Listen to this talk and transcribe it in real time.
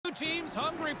the teams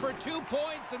hungry for 2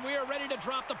 points, and we are ready to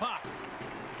drop the puck.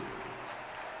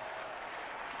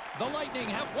 The Lightning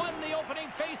have won the opening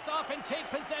face-off and take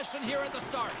possession here at the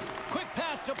start. Quick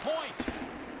pass to point.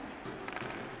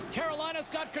 Carolina's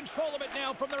got control of it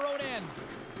now from their own end.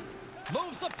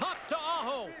 Moves the puck to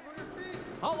Aho.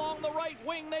 Along the right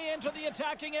wing, they enter the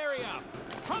attacking area.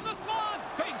 From the slot,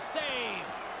 big save.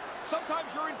 Sometimes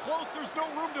you're in close, there's no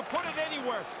room to put it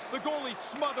anywhere. The goalie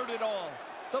smothered it all.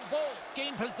 The Bolts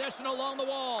gain possession along the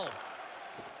wall.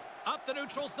 Up the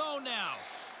neutral zone now.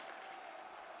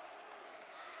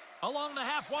 Along the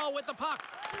half wall with the puck.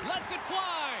 Lets it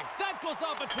fly. That goes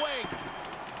off a twig.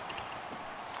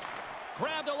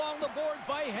 Grabbed along the boards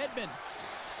by Hedman.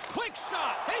 Quick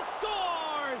shot. He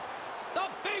scores! The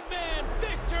big man,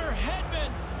 Victor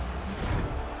Hedman.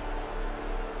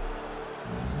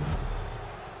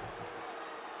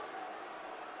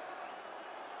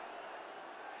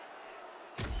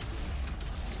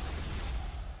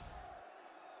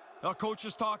 Now,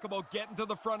 coaches talk about getting to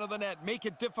the front of the net, make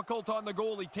it difficult on the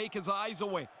goalie, take his eyes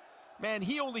away. Man,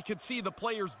 he only can see the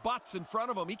players' butts in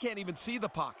front of him. He can't even see the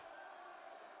puck.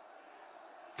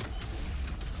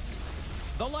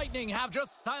 The Lightning have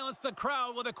just silenced the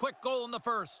crowd with a quick goal in the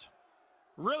first.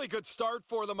 Really good start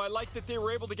for them. I like that they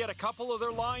were able to get a couple of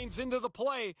their lines into the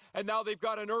play, and now they've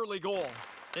got an early goal.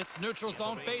 This neutral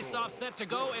zone face-off set to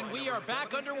go, and we are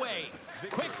back underway.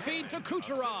 Quick feed to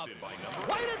Kucherov.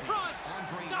 Right in front.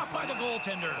 Stopped by the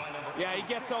goaltender. Yeah, he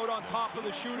gets out on top of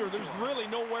the shooter. There's really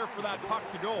nowhere for that puck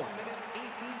to go. 18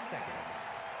 seconds.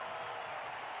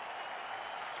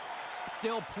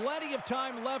 Still plenty of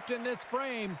time left in this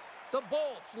frame. The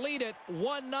Bolts lead it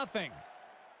 1-0.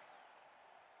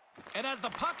 And as the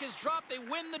puck is dropped, they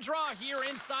win the draw here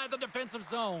inside the defensive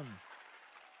zone.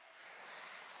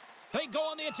 They go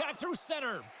on the attack through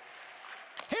center.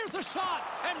 Here's a shot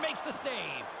and makes the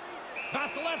save.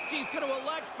 Vasilevsky's going to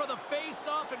elect for the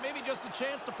face-off and maybe just a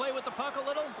chance to play with the puck a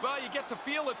little. Well, you get to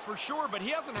feel it for sure, but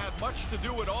he hasn't had much to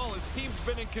do at all. His team's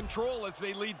been in control as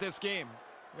they lead this game.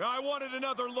 I wanted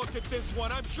another look at this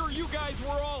one. I'm sure you guys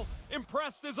were all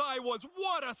impressed as I was.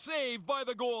 What a save by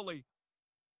the goalie.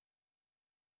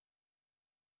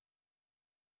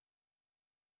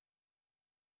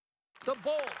 The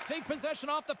Bolts take possession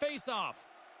off the face-off.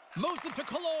 Moves it to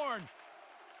Killorn.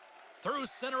 Through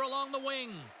center along the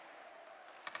wing.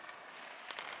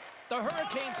 The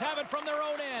Hurricanes have it from their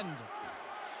own end.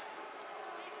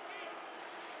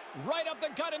 Right up the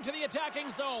gut into the attacking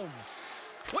zone.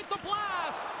 With the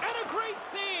blast, and a great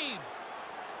save.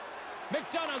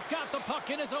 McDonough's got the puck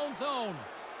in his own zone.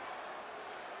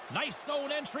 Nice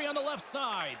zone entry on the left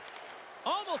side.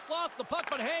 Almost lost the puck,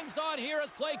 but hangs on here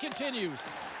as play continues.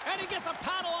 And he gets a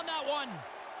paddle on that one.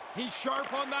 He's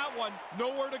sharp on that one.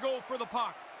 Nowhere to go for the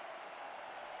puck.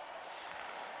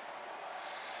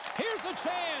 Here's a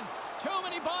chance. Too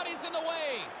many bodies in the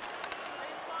way.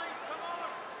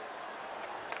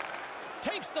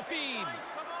 Takes the feed.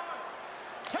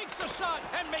 Takes a shot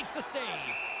and makes the save.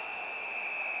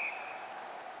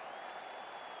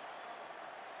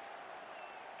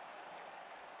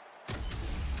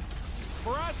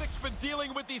 Mrazek's been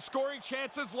dealing with these scoring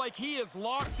chances like he is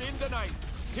locked in tonight.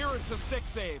 Here it's a stick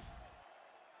save.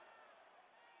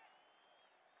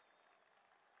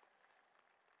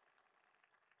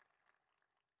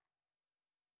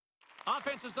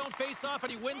 Offensive zone face-off,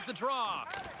 and he wins the draw.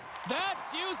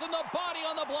 That's using the body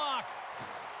on the block.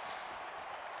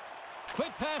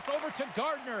 Quick pass over to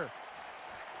Gardner.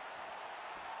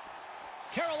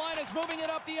 Carolina's moving it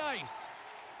up the ice.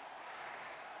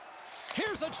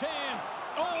 Here's a chance.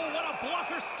 Oh, what a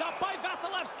blocker stop by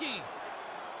Vasilevsky.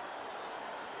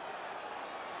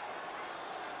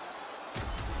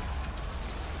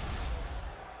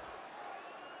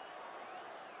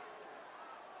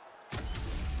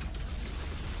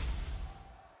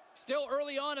 Still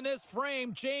early on in this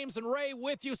frame, James and Ray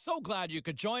with you. So glad you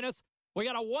could join us. We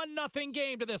got a 1-0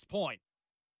 game to this point.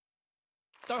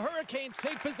 The Hurricanes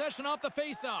take possession off the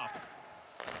faceoff.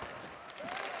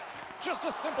 Just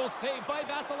a simple save by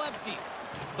Vasilevsky.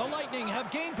 The Lightning have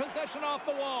gained possession off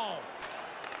the wall.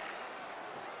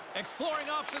 Exploring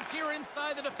options here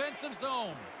inside the defensive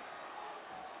zone.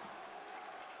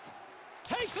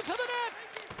 Takes it to the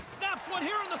net. Snaps one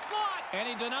here in the slot. And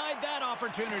he denied that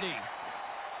opportunity.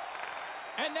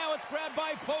 And now it's grabbed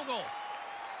by Fogle.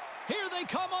 Here they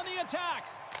come on the attack.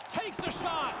 Takes a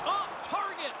shot. Off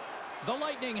target. The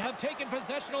Lightning have taken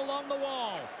possession along the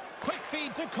wall. Quick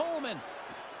feed to Coleman.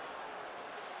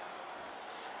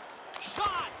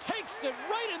 Shot. Takes it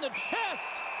right in the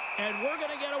chest. And we're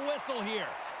going to get a whistle here.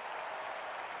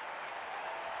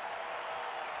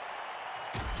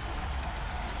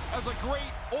 As a great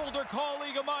older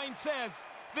colleague of mine says,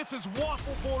 this is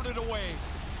waffle boarded away.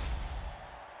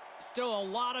 Still a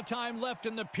lot of time left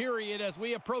in the period as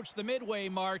we approach the midway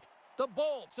mark. The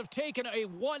Bolts have taken a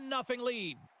 1-0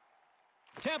 lead.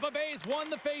 Tampa Bay's won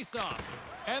the faceoff.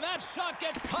 And that shot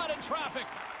gets caught in traffic.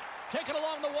 Taken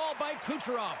along the wall by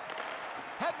Kucherov.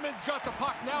 Hedman's got the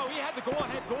puck now. He had the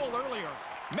go-ahead goal earlier.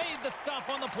 Made the stop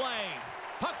on the play.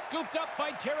 Puck scooped up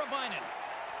by Teravainen.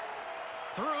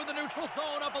 Through the neutral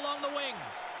zone up along the wing.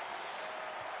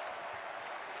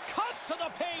 Cuts to the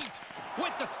paint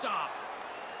with the stop.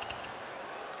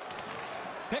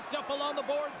 Picked up along the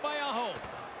boards by Aho.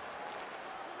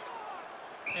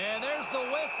 And there's the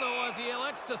whistle as he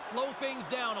elects to slow things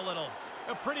down a little.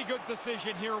 A pretty good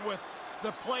decision here with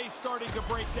the play starting to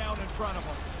break down in front of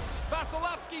him.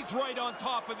 Vasilevsky's right on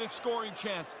top of this scoring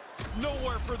chance.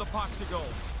 Nowhere for the puck to go.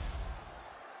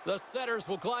 The setters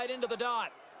will glide into the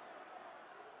dot.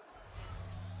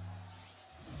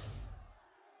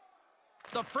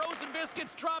 The frozen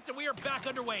biscuits dropped, and we are back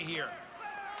underway here.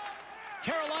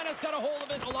 Carolina's got a hold of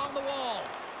it along the wall.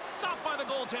 Stopped by the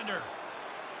goaltender.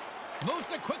 Moves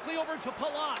it quickly over to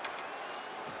Palat.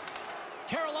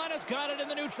 Carolina's got it in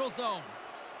the neutral zone.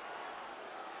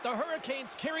 The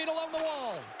Hurricanes carry it along the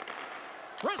wall.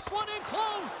 Wrist one in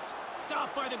close.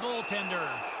 Stopped by the goaltender.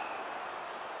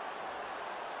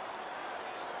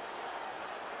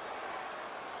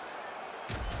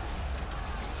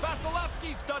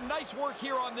 Vasilevsky's done nice work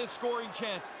here on this scoring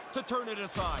chance to turn it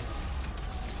aside.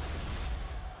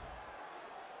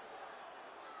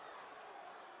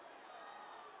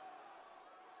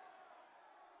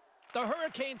 The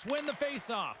Hurricanes win the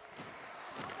faceoff.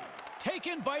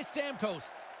 Taken by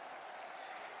Stamkos.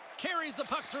 Carries the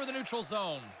puck through the neutral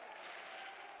zone.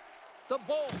 The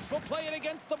Bolts will play it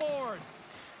against the boards.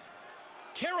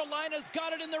 Carolina's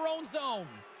got it in their own zone.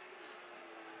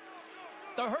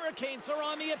 The Hurricanes are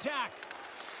on the attack.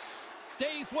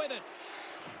 Stays with it.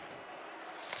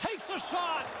 Takes a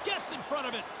shot. Gets in front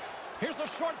of it. Here's a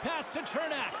short pass to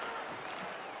Chernak.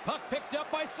 Puck picked up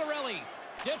by Cirelli.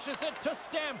 Dishes it to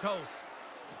Stamkos.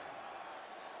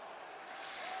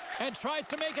 And tries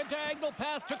to make a diagonal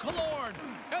pass to Killorn.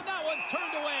 And that one's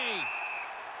turned away.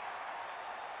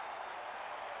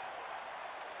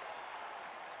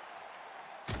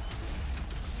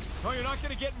 No, you're not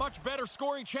going to get much better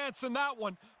scoring chance than that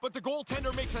one, but the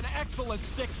goaltender makes an excellent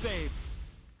stick save.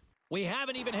 We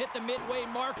haven't even hit the midway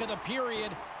mark of the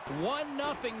period.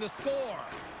 1-0 the score.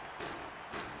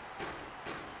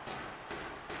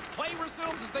 Play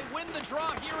resumes as they win the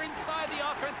draw here inside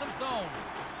the offensive zone.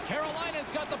 Carolina's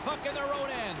got the puck in their own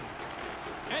end.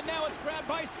 And now it's grabbed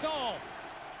by Stahl.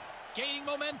 Gaining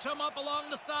momentum up along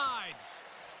the side.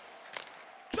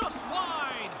 Just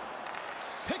wide.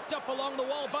 Picked up along the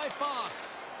wall by Fost.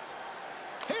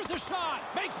 Here's a shot.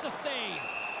 Makes the save.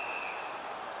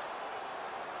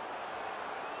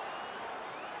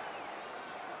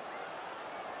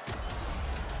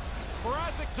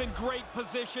 Mrazek's in great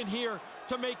position here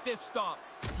to make this stop.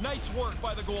 Nice work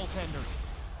by the goaltender.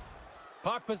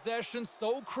 Puck possession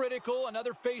so critical.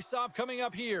 Another face-off coming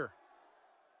up here.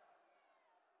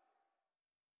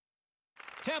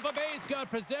 Tampa Bay's got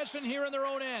possession here in their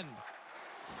own end.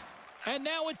 And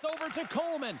now it's over to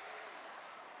Coleman.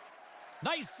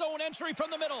 Nice zone entry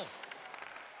from the middle.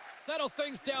 Settles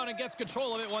things down and gets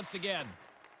control of it once again.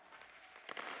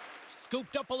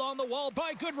 Scooped up along the wall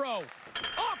by Goodrow.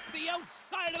 Off the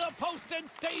outside of the post and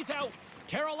stays out.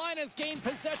 Carolina's gained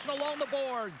possession along the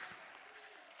boards.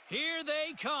 Here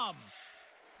they come.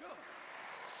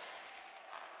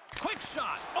 Quick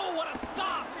shot. Oh, what a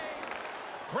stop.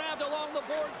 Grabbed along the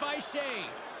boards by Shea.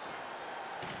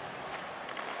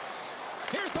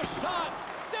 Here's a shot.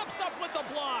 Steps up with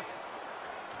the block.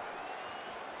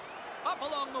 Up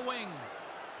along the wing.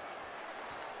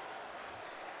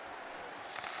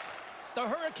 The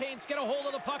Hurricanes get a hold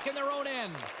of the puck in their own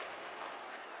end.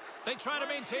 They try to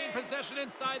maintain possession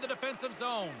inside the defensive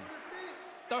zone.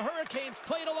 The Hurricanes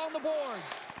played along the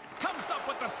boards. Comes up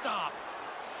with the stop.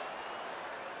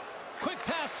 Quick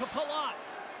pass to Palat.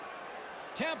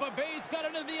 Tampa Bay's got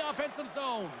it into the offensive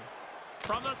zone.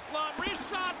 From the slot, wrist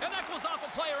shot, and that goes off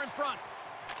a player in front.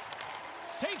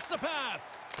 Takes the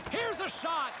pass. Here's a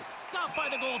shot. Stopped by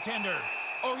the goaltender.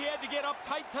 Oh, he had to get up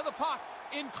tight to the puck.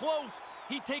 In close,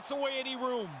 he takes away any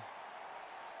room.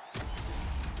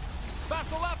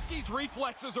 Vasilevsky's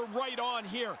reflexes are right on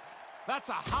here. That's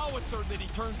a howitzer that he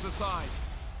turns aside.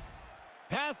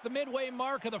 Past the midway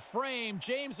mark of the frame,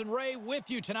 James and Ray with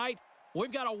you tonight.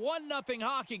 We've got a 1-0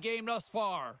 hockey game thus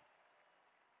far.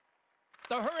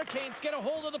 The Hurricanes get a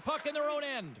hold of the puck in their own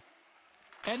end.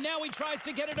 And now he tries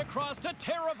to get it across to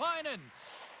Teravainen.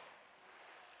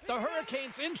 The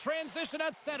Hurricanes in transition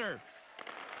at center.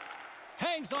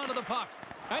 Hangs onto the puck.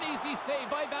 An easy save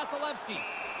by Vasilevsky.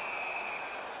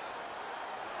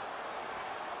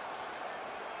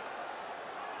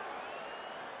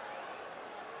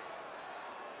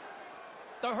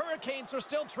 The Hurricanes are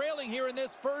still trailing here in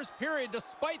this first period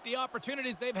despite the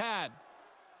opportunities they've had.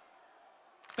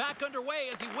 Back underway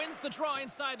as he wins the draw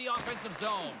inside the offensive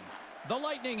zone. The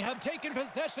Lightning have taken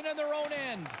possession in their own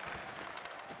end.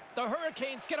 The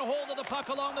Hurricanes get a hold of the puck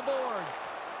along the boards.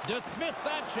 Dismiss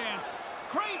that chance.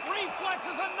 Great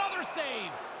reflexes, another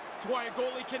save. That's why a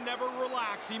goalie can never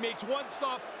relax. He makes one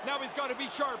stop, now he's got to be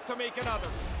sharp to make another.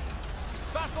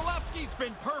 Vasilevsky's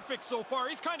been perfect so far.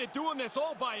 He's kind of doing this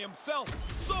all by himself.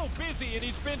 So busy, and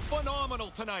he's been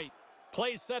phenomenal tonight.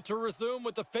 Play set to resume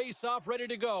with the face-off ready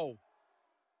to go.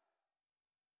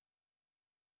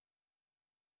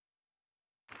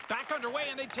 Back underway,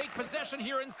 and they take possession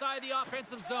here inside the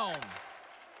offensive zone.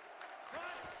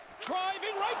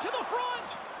 Driving right to the front.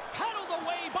 Paddled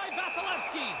away by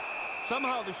Vasilevsky.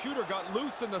 Somehow the shooter got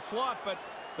loose in the slot, but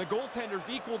the goaltender's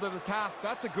equal to the task.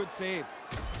 That's a good save.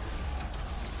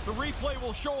 The replay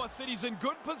will show us that he's in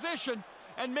good position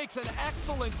and makes an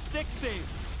excellent stick save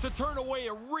to turn away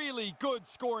a really good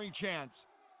scoring chance.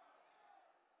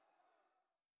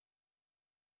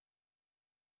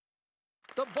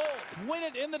 The Bolts win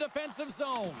it in the defensive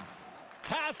zone.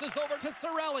 Passes over to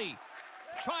Cirelli.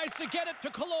 Tries to get it to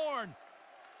Killorn.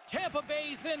 Tampa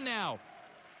Bay's in now.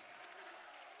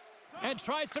 And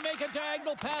tries to make a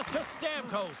diagonal pass to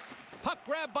Stamkos. Puck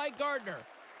grab by Gardner.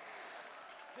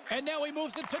 And now he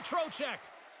moves it to Trocheck.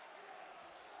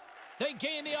 They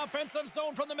gain the offensive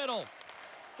zone from the middle.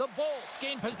 The Bolts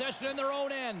gain possession in their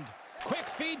own end. Quick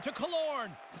feed to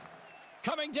Killorn.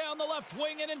 Coming down the left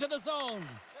wing and into the zone.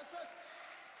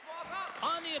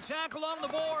 On the attack along the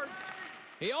boards.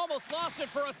 He almost lost it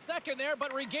for a second there,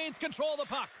 but regains control of the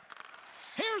puck.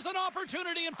 Here's an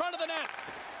opportunity in front of the net.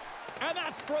 And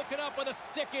that's broken up with a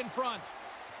stick in front.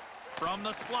 From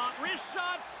the slot, wrist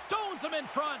shot, stones him in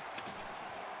front.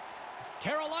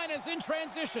 Carolina's in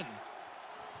transition.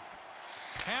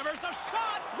 Hammers a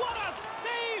shot. What a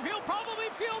save! He'll probably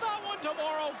feel that one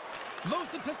tomorrow.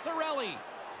 Moves it to Cirelli.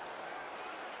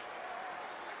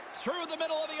 Through the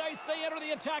middle of the ice, they enter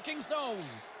the attacking zone.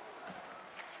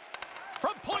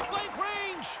 From point-blank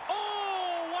range.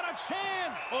 Oh, what a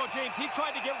chance! Oh, James, he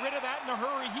tried to get rid of that in a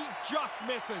hurry. He just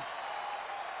misses.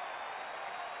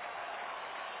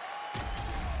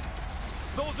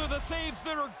 Those are the saves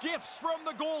that are gifts from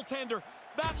the goaltender.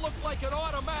 That looked like an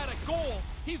automatic goal.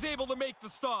 He's able to make the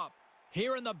stop.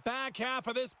 Here in the back half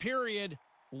of this period,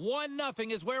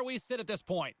 1-0 is where we sit at this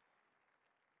point.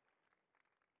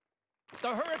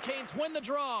 The Hurricanes win the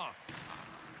draw.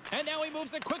 And now he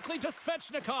moves it quickly to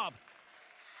Svechnikov.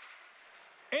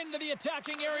 Into the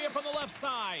attacking area from the left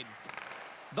side.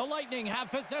 The Lightning have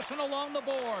possession along the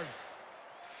boards.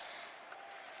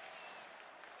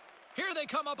 Here they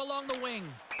come up along the wing.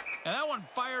 And that one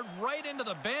fired right into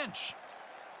the bench.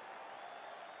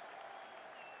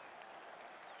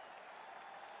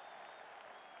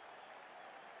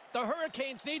 The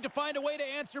Hurricanes need to find a way to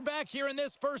answer back here in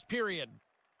this first period.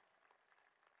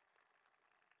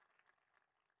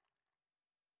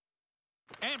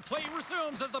 And play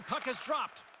resumes as the puck is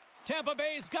dropped. Tampa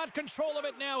Bay's got control of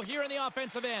it now here in the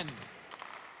offensive end.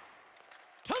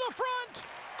 To the front!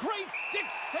 Great stick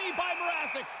save by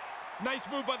Mrazek. Nice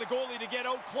move by the goalie to get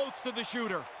out close to the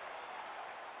shooter.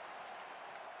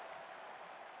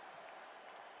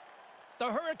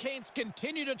 The Hurricanes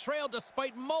continue to trail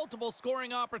despite multiple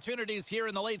scoring opportunities here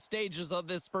in the late stages of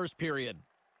this first period.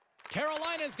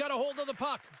 Carolina's got a hold of the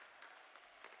puck.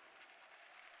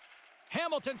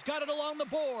 Hamilton's got it along the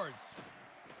boards.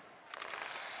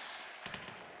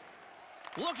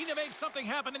 Looking to make something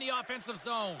happen in the offensive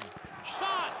zone.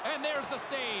 Shot, and there's the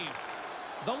save.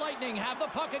 The Lightning have the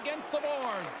puck against the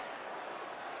boards.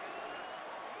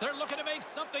 They're looking to make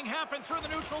something happen through the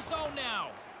neutral zone now.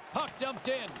 Puck dumped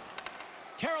in.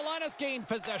 Carolina's gained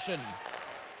possession.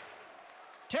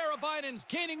 Teravainen's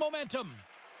gaining momentum.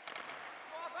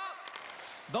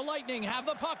 The Lightning have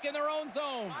the puck in their own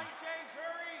zone.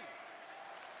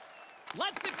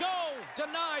 Lets it go.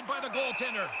 Denied by the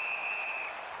goaltender.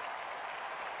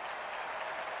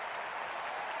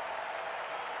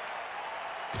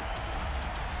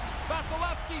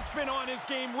 Vasilevsky's been on his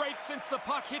game right since the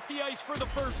puck hit the ice for the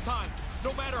first time.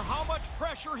 No matter how much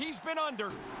pressure he's been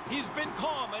under, he's been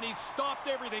calm and he's stopped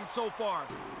everything so far.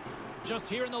 Just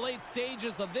here in the late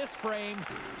stages of this frame,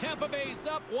 Tampa Bay's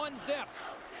up 1-0.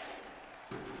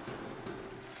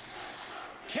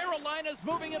 Carolina's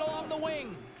moving it along the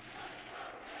wing.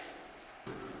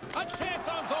 A chance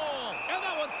on goal, and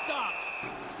that one's stopped.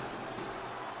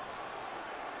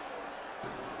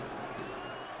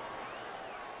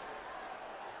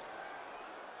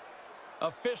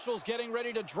 Officials getting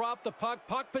ready to drop the puck.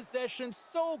 Puck possession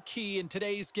so key in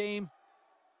today's game.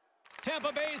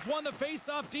 Tampa Bay's won the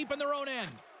face-off deep in their own end.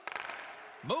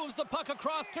 Moves the puck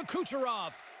across to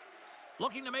Kucherov.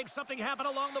 Looking to make something happen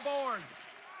along the boards.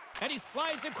 And he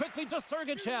slides it quickly to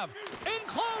Sergachev. In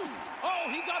close! Oh,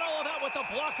 he got all of that with the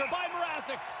blocker by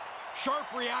Mrazek. Sharp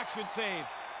reaction save.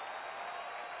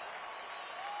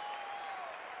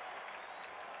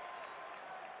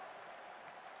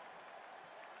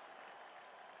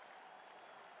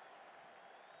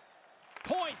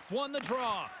 Points won the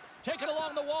draw. Taken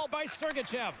along the wall by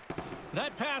Sergachev.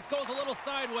 That pass goes a little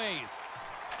sideways.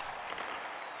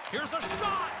 Here's a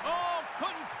shot. Oh,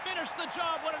 couldn't finish the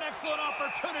job. What an excellent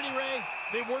opportunity, Ray.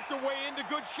 They worked their way into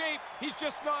good shape. He's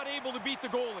just not able to beat the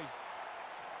goalie.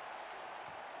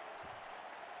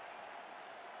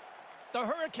 The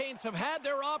Hurricanes have had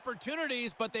their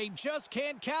opportunities, but they just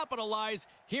can't capitalize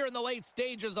here in the late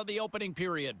stages of the opening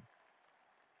period.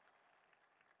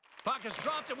 Puck is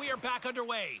dropped, and we are back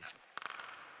underway.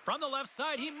 From the left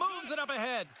side, he moves it up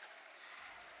ahead.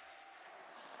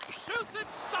 Shoots it,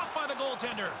 stopped by the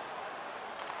goaltender.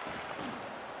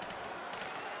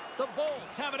 The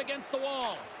Bolts have it against the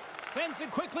wall. Sends it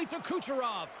quickly to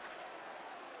Kucherov.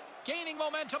 Gaining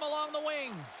momentum along the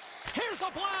wing. Here's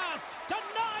a blast!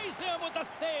 Denies him with the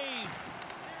save.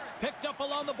 Picked up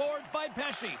along the boards by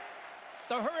Pesce.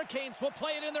 The Hurricanes will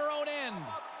play it in their own end.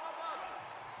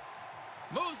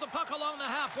 Moves the puck along the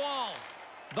half wall.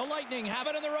 The Lightning have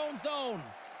it in their own zone.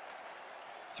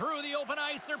 Through the open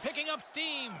ice, they're picking up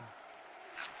steam.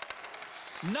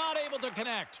 Not able to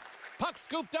connect. Puck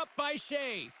scooped up by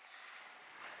Shea.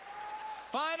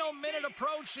 Final minute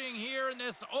approaching here in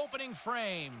this opening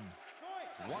frame.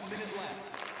 1 minute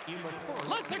left in the first.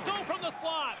 Lets it go from the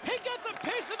slot. He gets a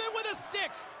piece of it with a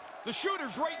stick. The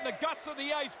shooter's right in the guts of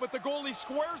the ice, but the goalie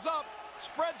squares up,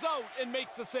 spreads out, and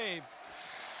makes the save.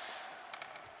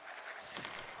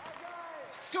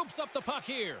 Scoops up the puck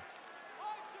here.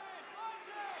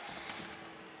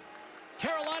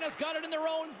 Carolina's got it in their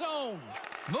own zone.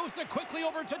 Moves it quickly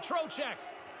over to Trocheck.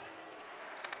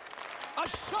 A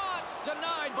shot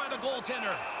denied by the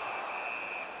goaltender.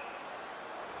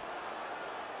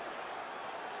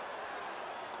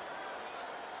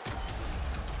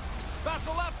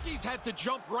 Vasilevsky's had to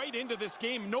jump right into this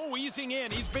game. No easing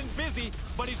in. He's been busy,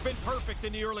 but he's been perfect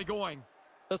in the early going.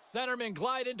 The centermen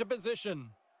glide into position.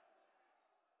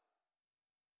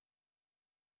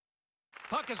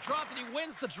 Puck is dropped, and he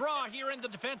wins the draw here in the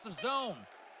defensive zone.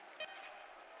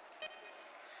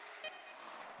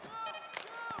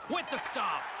 With the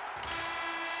stop.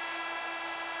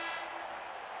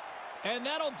 And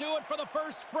that'll do it for the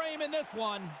first frame in this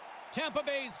one. Tampa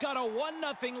Bay's got a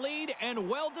 1-0 lead, and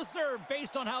well-deserved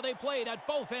based on how they played at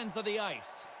both ends of the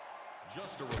ice.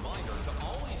 Just a reminder to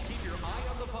always keep your eye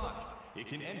on the puck. It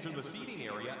can enter the seating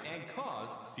area and cause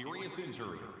serious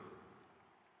injury.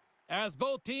 As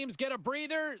both teams get a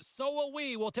breather, so will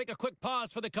we. We'll take a quick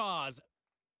pause for the cause.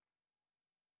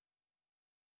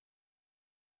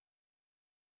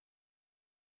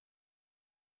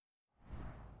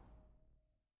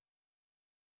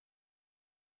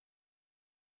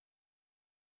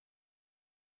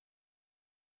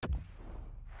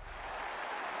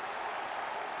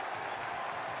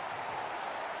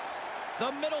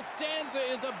 The middle stanza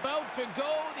is about to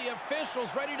go. The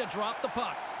officials ready to drop the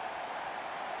puck.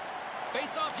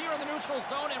 Face off here in the neutral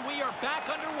zone, and we are back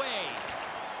underway.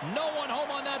 No one home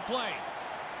on that play.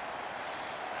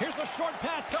 Here's a short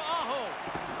pass to Aho.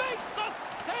 Makes the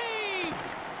save!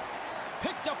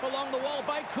 Picked up along the wall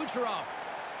by Kucherov.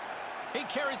 He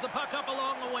carries the puck up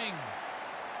along the wing.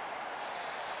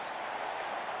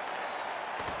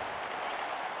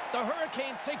 The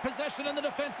Hurricanes take possession in the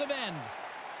defensive end.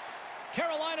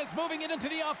 Carolina's moving it into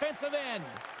the offensive end.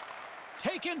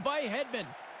 Taken by Hedman.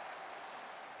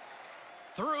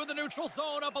 Through the neutral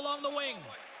zone, up along the wing.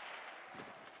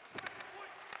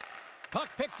 Puck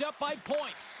picked up by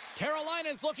Point.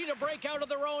 Carolina's looking to break out of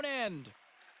their own end.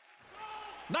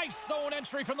 Nice zone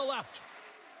entry from the left.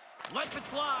 Lets it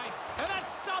fly. And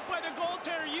that's stopped by the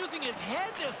goaltender using his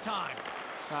head this time.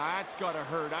 That's gotta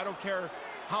hurt. I don't care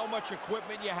how much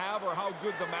equipment you have or how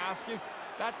good the mask is.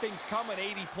 That thing's coming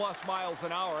 80+ miles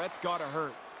an hour. That's gotta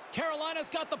hurt. Carolina's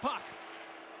got the puck.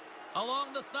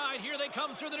 Along the side, here they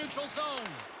come through the neutral zone.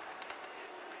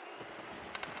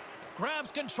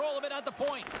 Grabs control of it at the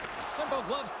point. Simple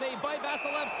glove save by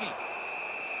Vasilevsky.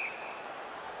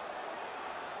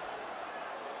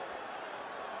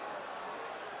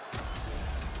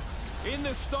 In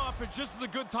this stoppage, this is a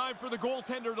good time for the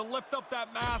goaltender to lift up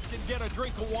that mask and get a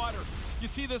drink of water. You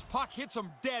see this puck hits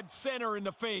him dead center in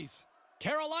the face.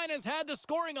 Carolina's had the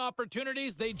scoring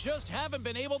opportunities. They just haven't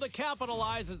been able to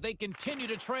capitalize as they continue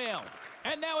to trail.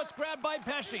 And now it's grabbed by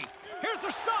Pesce. Here's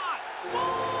a shot.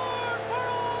 Scores! We're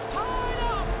all tied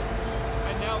up!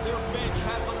 And now their bench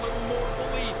has a little more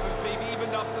belief as they've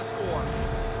evened up the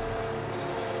score.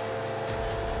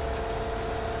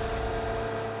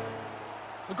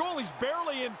 The goalie's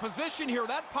barely in position here.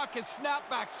 That puck is snapped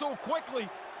back so quickly,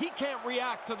 he can't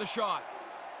react to the shot.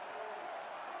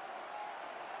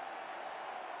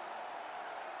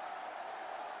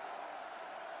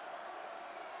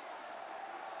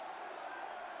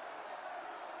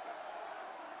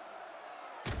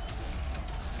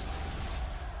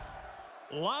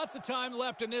 Lots of time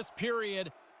left in this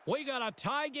period. We got a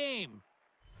tie game.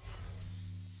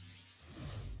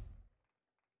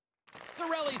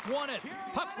 Cirelli's won it.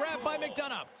 Puck grabbed by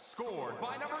McDonough. Scored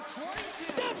by number 20.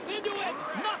 Steps into it.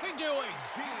 Nothing doing.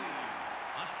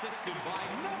 Assisted by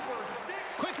number 6.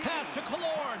 Quick pass to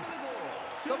Killorn.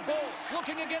 The Bolts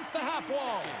looking against the half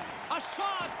wall. A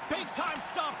shot. Big time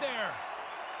stop there.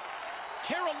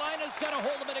 Carolina's got a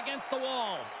hold of it against the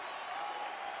wall.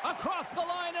 Across the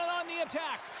line and on the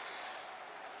attack.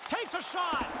 Takes a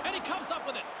shot, and he comes up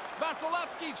with it.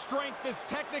 Vasilevsky's strength is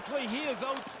technically, he is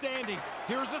outstanding.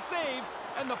 Here's a save,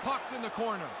 and the puck's in the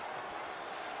corner.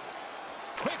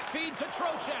 Quick feed to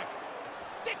Trocheck.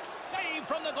 Stick save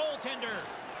from the goaltender.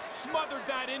 Smothered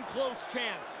that in close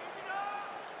chance.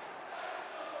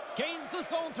 Gains the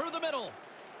zone through the middle.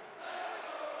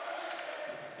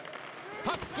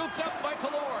 Puck scooped up by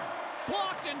Killorn.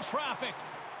 Blocked in traffic.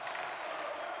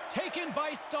 Taken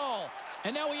by Stahl.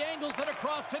 And now he angles it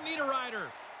across to Niederreiter.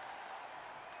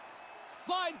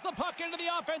 Slides the puck into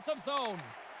the offensive zone.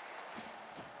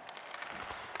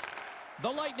 The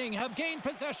Lightning have gained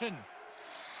possession.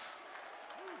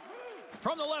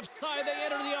 From the left side, they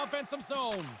enter the offensive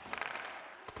zone.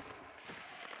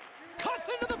 Cuts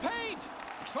into the paint.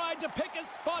 Tried to pick his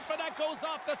spot, but that goes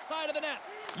off the side of the net.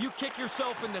 You kick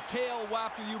yourself in the tail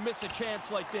after you miss a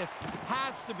chance like this.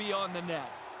 Has to be on the net.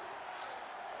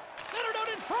 Centered out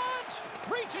in front.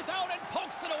 Reaches out and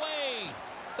pokes it away.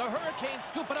 The Hurricanes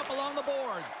scoop it up along the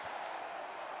boards.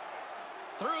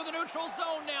 Through the neutral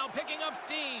zone now, picking up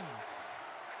steam.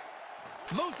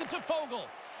 Moves it to Fogle.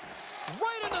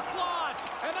 Right in the slot.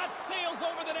 And that sails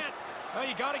over the net. Well,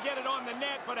 you got to get it on the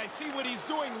net, but I see what he's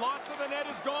doing. Lots of the net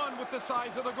is gone with the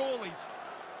size of the goalies.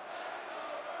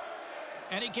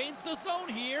 And he gains the zone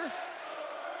here.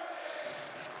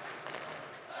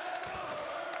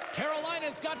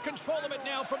 Carolina's got control of it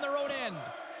now from their own end.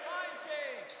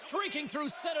 Streaking through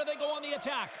center, they go on the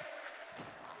attack.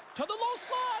 To the low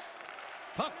slot.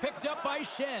 Puck picked up by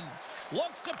Schenn.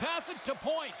 Looks to pass it to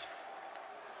Point.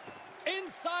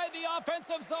 Inside the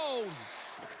offensive zone.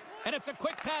 And it's a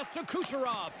quick pass to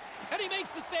Kucherov. And he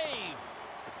makes the save.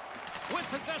 With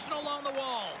possession along the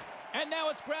wall. And now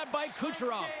it's grabbed by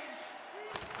Kucherov.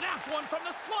 Snaps one from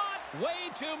the slot. Way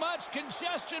too much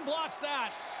congestion blocks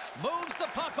that. Moves the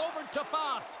puck over to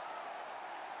Faust.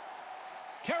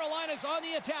 Carolina's on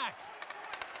the attack.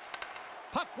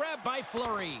 Puck grabbed by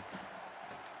Fleury.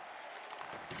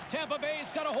 Tampa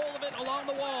Bay's got a hold of it along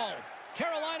the wall.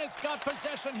 Carolina's got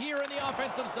possession here in the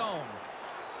offensive zone.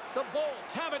 The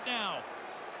Bolts have it now.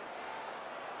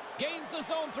 Gains the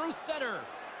zone through center.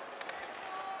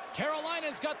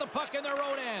 Carolina's got the puck in their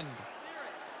own end.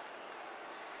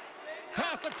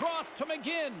 Pass across to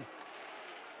McGinn.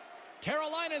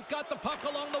 Carolina's got the puck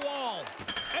along the wall.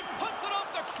 And puts it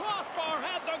off the crossbar.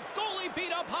 Had the goalie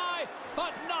beat up high,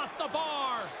 but not the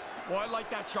bar. Well, I like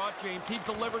that shot, James. He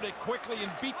delivered it quickly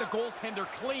and beat the goaltender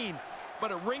clean.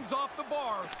 But it rings off the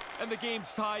bar, and the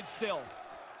game's tied still.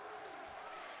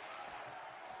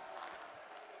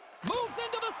 Moves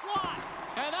into the slot.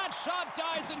 And that shot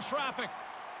dies in traffic.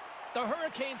 The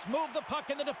Hurricanes move the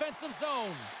puck in the defensive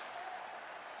zone.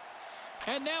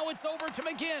 And now it's over to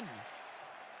McGinn.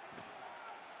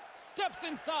 Steps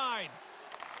inside.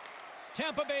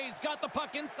 Tampa Bay's got the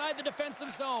puck inside the defensive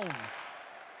zone.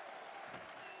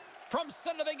 From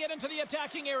center, they get into the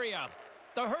attacking area.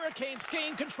 The Hurricanes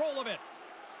gain control of it.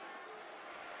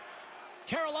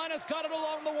 Carolina's got it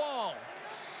along the wall.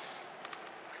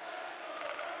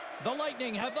 The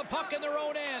Lightning have the puck in their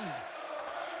own end.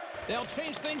 They'll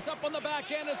change things up on the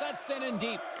back end as that's sent in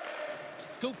deep.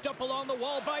 Scooped up along the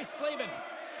wall by Slavin.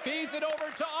 Feeds it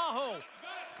over to Aho.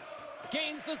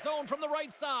 Gains the zone from the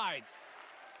right side.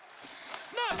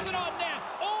 Snaps it on net.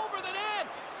 Over the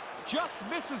net. Just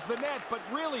misses the net, but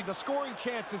really the scoring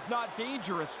chance is not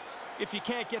dangerous if you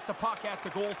can't get the puck at the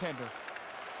goaltender.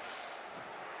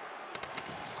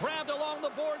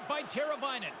 boards by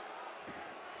Teravainen.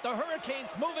 The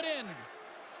Hurricanes move it in.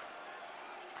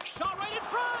 Shot right in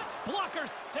front. Blocker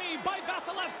saved by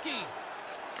Vasilevsky.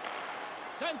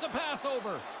 Sends a pass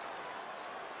over.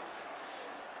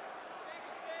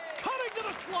 Cutting to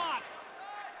the slot.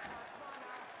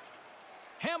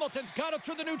 Hamilton's got it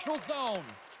through the neutral zone.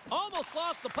 Almost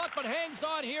lost the puck, but hangs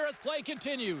on here as play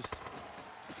continues.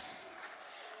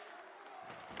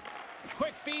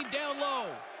 Quick feed down low.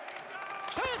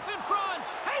 Chance in front.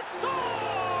 He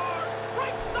scores!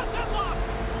 Breaks the deadlock.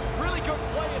 Really good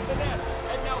play at the net.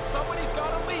 And now somebody's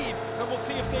got a lead, and we'll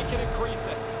see if they can increase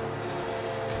it.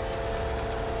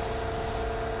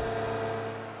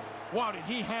 Wow, did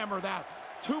he hammer that?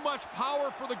 Too much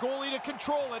power for the goalie to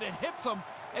control it. It hits him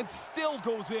and still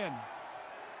goes in.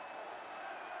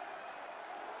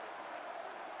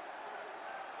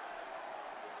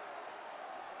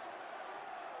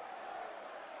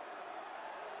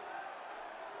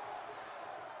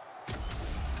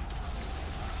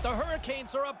 The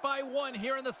Hurricanes are up by 1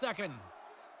 here in the second.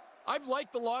 I've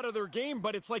liked a lot of their game,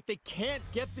 but it's like they can't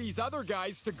get these other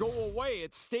guys to go away.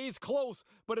 It stays close,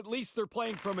 but at least they're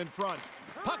playing from in front.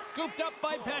 Puck scooped up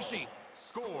by Pesce.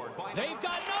 Scored by They've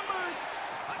got numbers.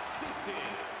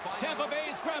 Tampa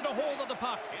Bay's grabbed a hold of the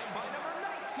puck. And by number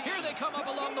 19, Here they come up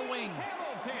along the wing.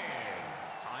 Hamilton.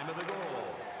 Time of the goal,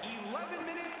 11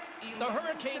 minutes, 11 The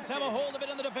Hurricanes have a hold of it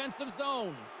in the defensive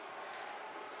zone.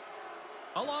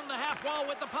 Along the half wall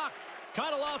with the puck.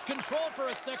 Kind of lost control for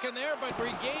a second there, but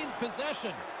regains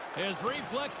possession. His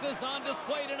reflexes on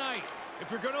display tonight. If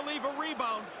you're going to leave a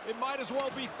rebound, it might as well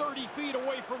be 30 feet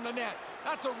away from the net.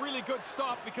 That's a really good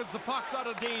stop because the puck's out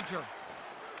of danger.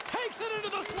 Takes it into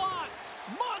the slot.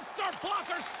 Monster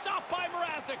blocker stopped by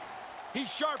Mrazek. He's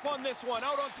sharp on this one,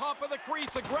 out on top of the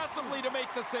crease aggressively to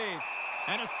make the save.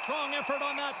 And a strong effort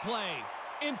on that play.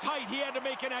 In tight, he had to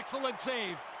make an excellent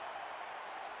save.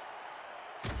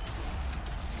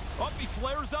 Up, he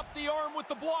flares up the arm with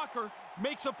the blocker.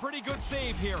 Makes a pretty good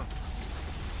save here.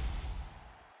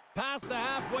 Past the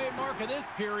halfway mark of this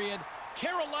period,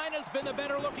 Carolina's been the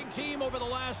better-looking team over the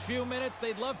last few minutes.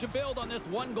 They'd love to build on this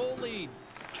one-goal lead.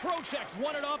 Trocheck's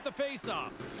won it off the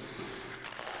face-off.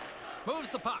 Moves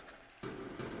the puck.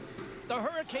 The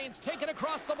Hurricanes take it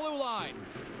across the blue line.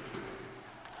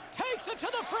 Takes it to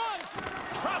the front.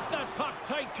 Traps that puck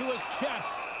tight to his chest.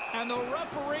 And the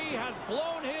referee has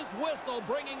blown his whistle,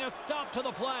 bringing a stop to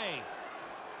the play.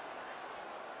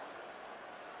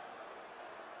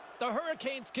 The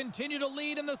Hurricanes continue to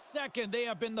lead in the second. They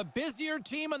have been the busier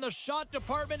team in the shot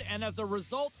department, and as a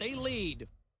result, they lead.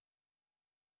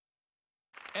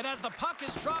 And as the puck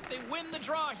is dropped, they win the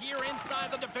draw here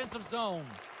inside the defensive zone.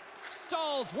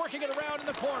 Stahl's working it around in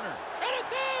the corner. And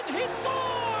it's in! He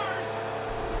scores!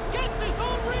 Gets his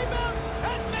own rebound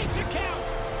and makes it count!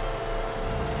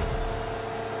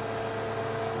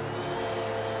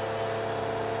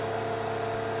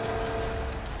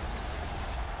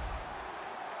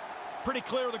 Pretty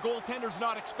clear the goaltender's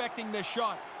not expecting this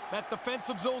shot. That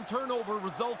defensive zone turnover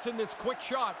results in this quick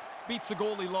shot. Beats the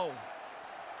goalie low.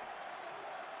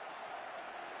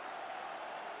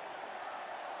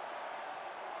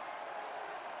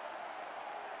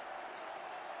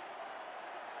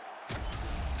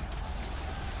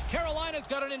 Carolina's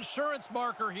got an insurance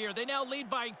marker here. They now lead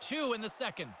by 2 in the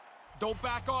second. Don't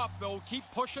back off, though. Keep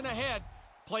pushing ahead.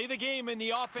 Play the game in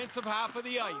the offensive half of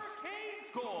the ice.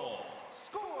 Hurricanes goal.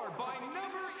 Scored by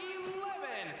number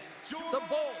 11. The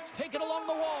Bolts take it along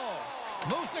the wall.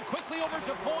 Moves it quickly over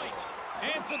to point.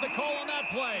 Answered the call on that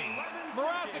play.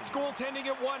 Mrazek's goaltending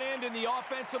at one end and the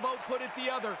offensive output at the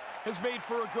other has made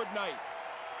for a good night.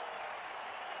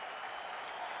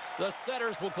 The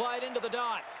setters will glide into the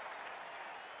dot.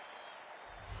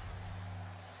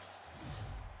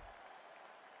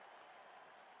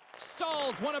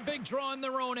 Stahl's won a big draw on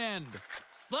their own end.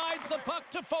 Slides the puck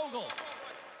to Foegele.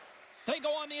 They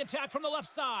go on the attack from the left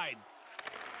side.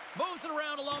 Moves it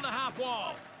around along the half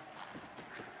wall.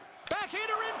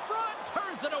 Backhander in front,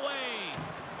 turns it away.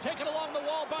 Taken along the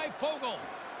wall by Foegele.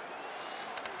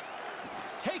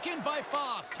 Taken by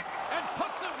Fost, and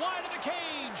puts it wide of the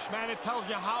cage. Man, it tells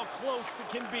you how close it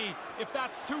can be. If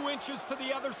that's 2 inches to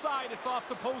the other side, it's off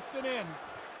the post and in.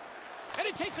 And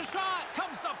he takes a shot,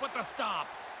 comes up with the stop.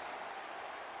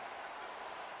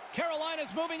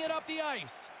 Carolina's moving it up the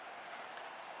ice.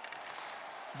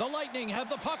 The Lightning have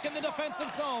the puck in the defensive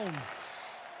zone.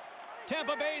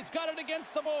 Tampa Bay's got it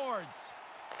against the boards.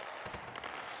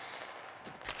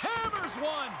 Hammers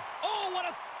one. Oh, what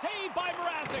a save by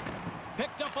Mrazek.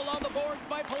 Picked up along the boards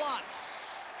by Palat.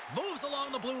 Moves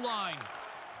along the blue line.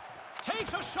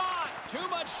 Takes a shot. Too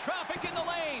much traffic in the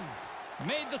lane.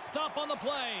 Made the stop on the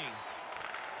play.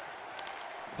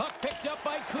 Puck picked up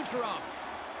by Kucherov.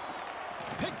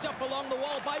 Picked up along the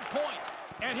wall by Point.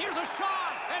 And here's a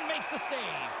shot, and makes the save.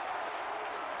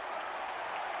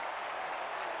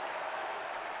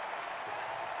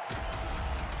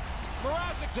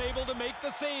 Mrazek's able to make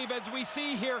the save, as we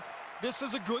see here. This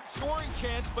is a good scoring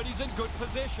chance, but he's in good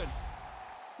position.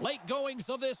 Late goings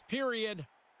of this period.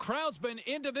 Crowd's been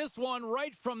into this one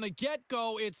right from the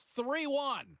get-go. It's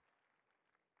 3-1.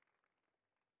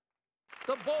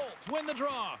 The Bolts win the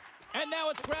draw. And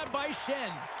now it's grabbed by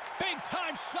Schenn.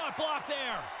 Big-time shot block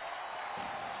there.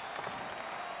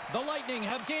 The Lightning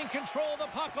have gained control of the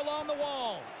puck along the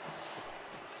wall.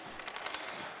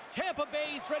 Tampa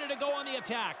Bay's ready to go on the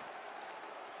attack.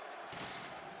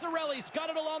 Cirelli's got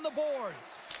it along the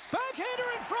boards.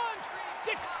 Backhander in front.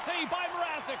 Stick save by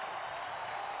Mrazek.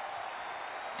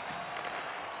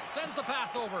 Sends the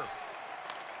pass over.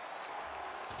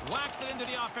 Whacks it into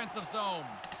the offensive zone.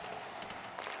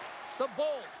 The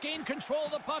Bolts gain control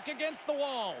of the puck against the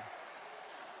wall.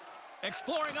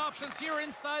 Exploring options here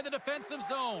inside the defensive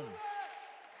zone.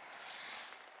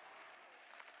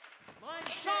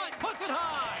 Shot puts it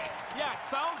high. Yeah, it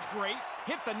sounds great.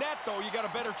 Hit the net, though. You got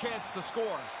a better chance to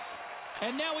score.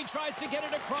 And now he tries to get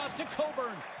it across to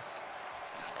Coburn.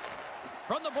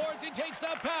 From the boards, he takes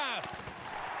that pass.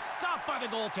 Stopped by the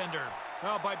goaltender.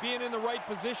 Now, by being in the right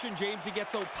position, James, he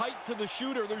gets so tight to the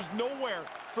shooter, there's nowhere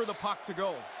for the puck to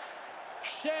go.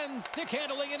 Schenn stick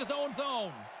handling in his own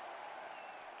zone.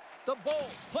 The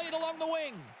Bolts play it along the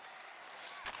wing.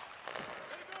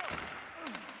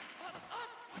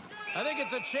 I think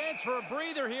it's a chance for a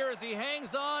breather here as he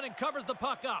hangs on and covers the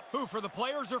puck up. Who, for the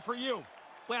players or for you?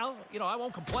 Well, you know, I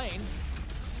won't complain.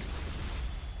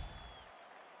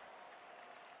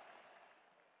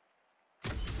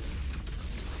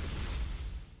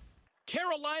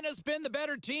 Carolina's been the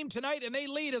better team tonight, and they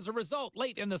lead as a result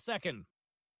late in the second.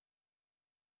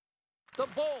 The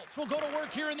Bolts will go to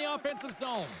work here in the offensive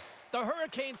zone. The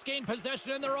Hurricanes gain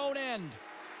possession in their own end.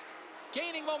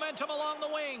 Gaining momentum along the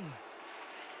wing.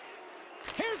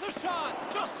 Here's a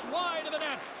shot, just wide of the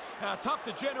net. Tough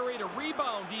to generate a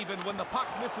rebound even when the puck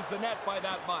misses the net by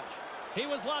that much. He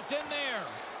was locked in there.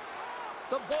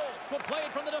 The Bolts will play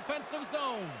it from the defensive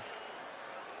zone.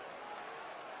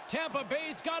 Tampa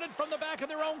Bay's got it from the back of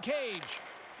their own cage.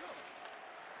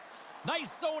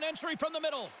 Nice zone entry from the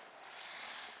middle.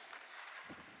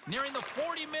 Nearing the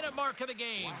 40-minute mark of the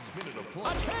game.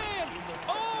 A chance!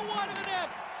 Oh, wide of the net!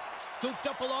 Scooped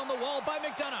up along the wall by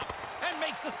McDonough. And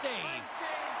makes the save.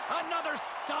 Another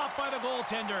stop by the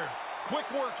goaltender. Quick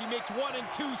work. He makes 1 and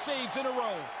 2 saves in a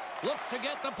row. Looks to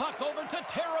get the puck over to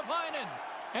Teravainen.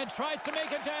 And tries to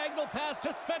make a diagonal pass to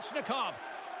Svechnikov.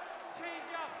 Change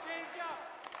up.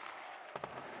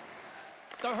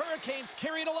 The Hurricanes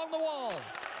carry it along the wall.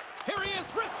 Here he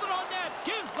is, wristed on net.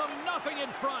 Gives them nothing in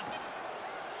front.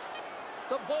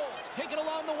 The Bolts take it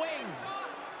along the wing.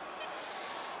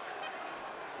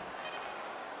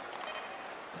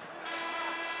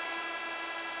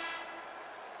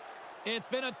 It's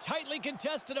been a tightly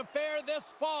contested affair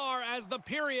this far as the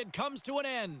period comes to an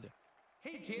end.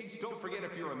 Hey kids, don't forget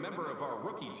if you're a member of our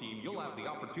rookie team, you'll have the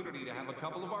opportunity to have a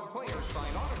couple of our players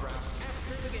sign autographs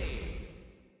after the game.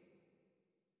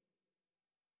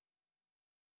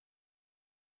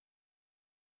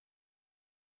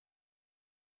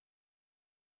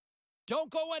 Don't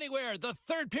go anywhere. The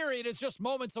third period is just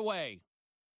moments away.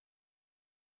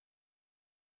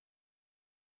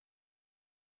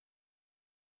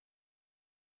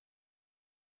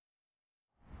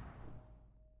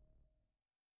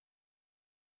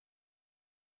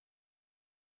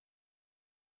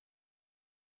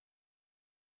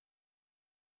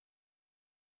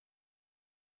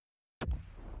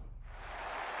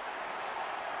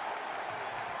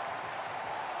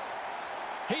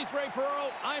 He's Ray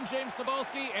Ferraro, I'm James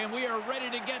Cebulski, and we are ready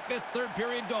to get this third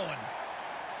period going.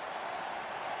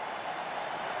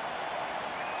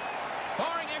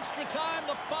 Barring extra time,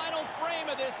 the final frame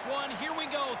of this one. Here we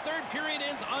go. Third period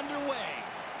is underway.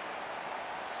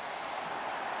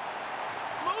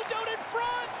 Moved out in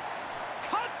front.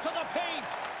 Cuts to the paint.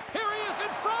 Here he is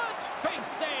in front. Big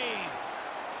save.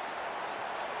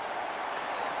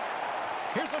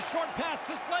 Here's a short pass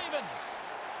to Slavin.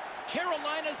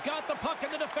 Carolina's got the puck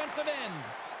in the defensive end.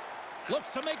 Looks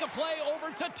to make a play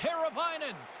over to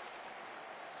Teravainen.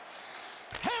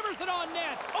 Hammers it on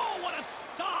net. Oh, what a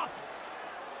stop!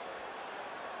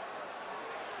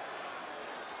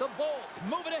 The Bolts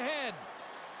move it ahead.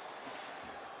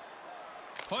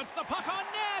 Puts the puck on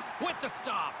net with the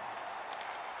stop.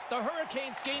 The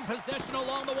Hurricanes gain possession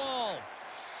along the wall.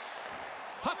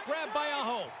 Puck grab by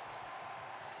Aho.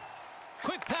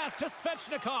 Quick pass to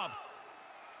Svechnikov.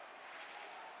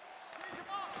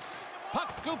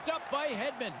 Puck scooped up by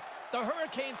Hedman. The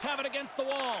Hurricanes have it against the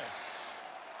wall.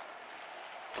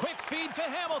 Quick feed to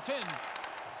Hamilton.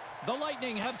 The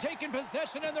Lightning have taken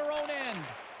possession in their own end.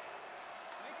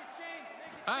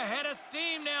 Ahead of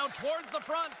steam now towards the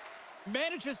front.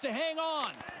 Manages to hang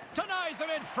on. Denies him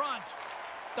in front.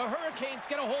 The Hurricanes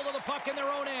get a hold of the puck in their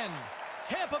own end.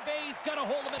 Tampa Bay's got a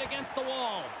hold of it against the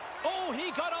wall. Oh,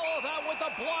 he got all of that with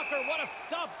a blocker. What a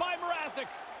stop by Mrazek.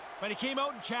 But he came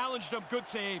out and challenged him. Good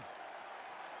save.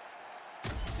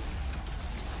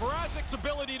 Mrazek's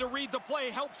ability to read the play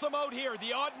helps him out here.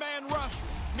 The odd man rush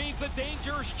means a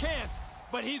dangerous chance,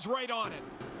 but he's right on it.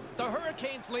 The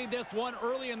Hurricanes lead this one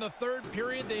early in the third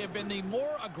period. They have been the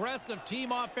more aggressive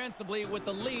team offensively with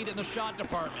the lead in the shot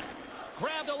department.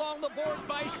 Grabbed along the boards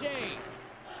by Shea.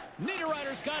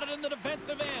 Niederreiter's got it in the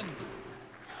defensive end.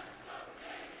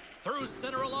 Through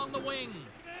center along the wing.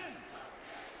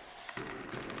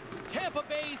 Tampa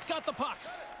Bay's got the puck.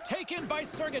 Taken by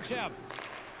Sergachev.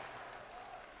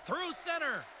 Through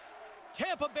center.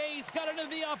 Tampa Bay's got it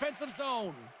into the offensive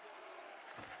zone.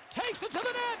 Takes it to the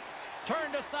net.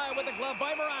 Turned aside with a glove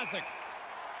by Mrazek.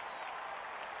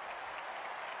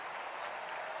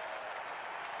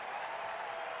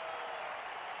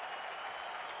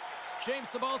 James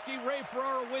Cybulski, Ray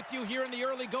Ferraro with you here in the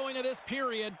early going of this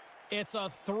period. It's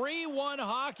a 3-1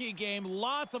 hockey game.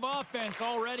 Lots of offense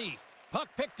already. Puck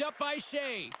picked up by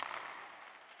Shea.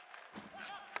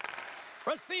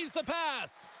 Receives the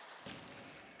pass.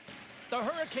 The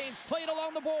Hurricanes played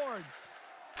along the boards.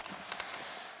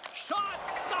 Shot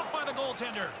stopped by the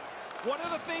goaltender. One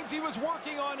of the things he was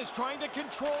working on is trying to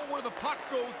control where the puck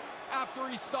goes after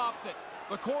he stops it.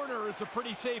 The corner is a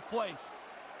pretty safe place.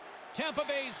 Tampa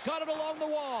Bay's got it along the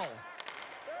wall.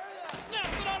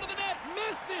 Snaps it onto the net.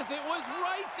 Misses. It was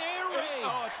right there, Ray.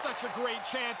 Oh, it's such a great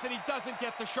chance, and he doesn't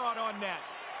get the shot on net.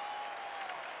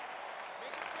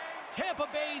 Tampa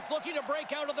Bay's looking to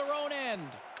break out of their own end.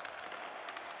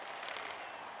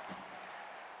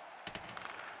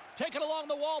 Taken along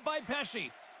the wall by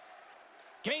Pesce.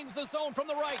 Gains the zone from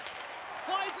the right.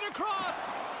 Slides it across.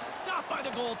 Stopped by the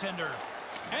goaltender.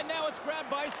 And now it's grabbed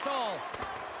by Stahl.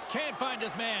 Can't find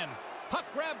his man. Puck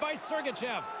grabbed by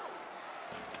Sergachev.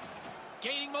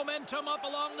 Gaining momentum up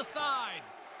along the side.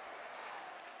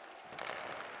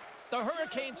 The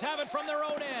Hurricanes have it from their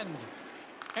own end.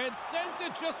 And sends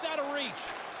it just out of reach.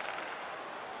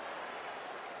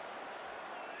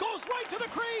 Goes right to the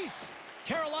crease.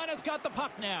 Carolina's got the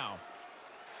puck now.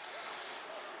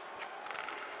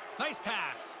 Nice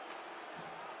pass.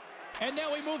 And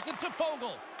now he moves it to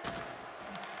Foegele.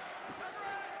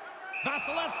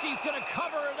 Vasilevsky's going to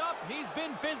cover it up. He's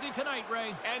been busy tonight,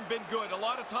 Ray. And been good. A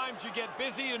lot of times you get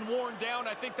busy and worn down.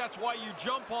 I think that's why you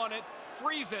jump on it,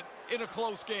 freeze it in a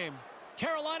close game.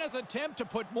 Carolina's attempt to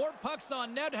put more pucks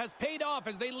on net has paid off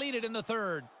as they lead it in the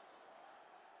third.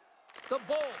 The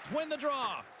Bolts win the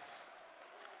draw.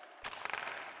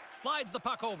 Slides the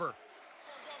puck over.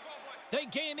 They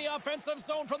gain the offensive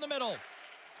zone from the middle.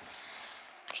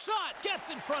 Shot gets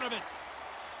in front of it.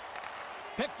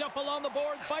 Picked up along the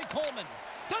boards by Coleman.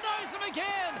 Denies him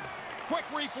again. Quick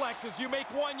reflexes. You make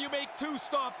one, you make two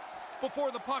stops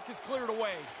before the puck is cleared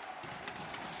away.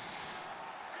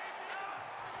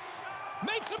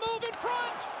 Makes a move in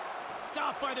front.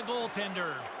 Stopped by the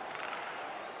goaltender.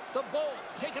 The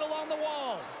Bolts take it along the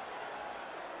wall.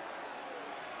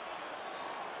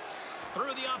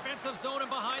 Through the offensive zone and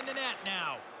behind the net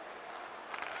now.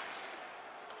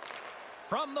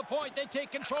 From the point, they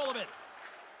take control of it.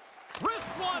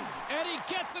 Wrists one, and he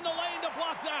gets in the lane to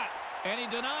block that. And he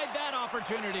denied that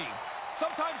opportunity.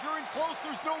 Sometimes you're in close,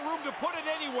 there's no room to put it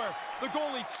anywhere. The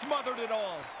goalie smothered it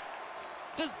all.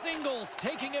 DeSingles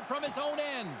taking it from his own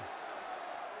end.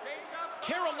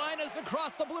 Carolina's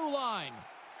across the blue line.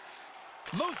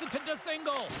 Moves it to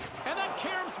DeSingle. And that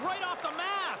caroms right off the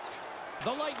mask.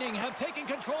 The Lightning have taken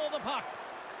control of the puck.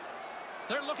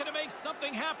 They're looking to make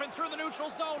something happen through the neutral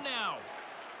zone now.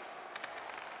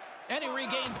 And he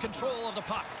regains control of the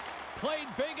puck. Played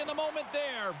big in the moment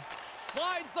there.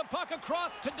 Slides the puck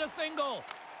across to DeSingle.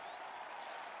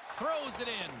 Throws it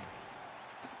in.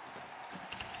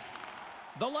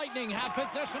 The Lightning have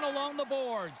possession along the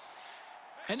boards.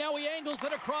 And now he angles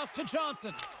it across to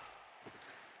Johnson.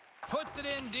 Puts it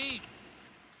in deep.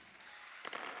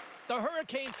 The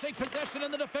Hurricanes take possession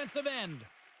in the defensive end.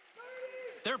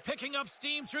 They're picking up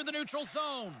steam through the neutral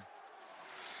zone.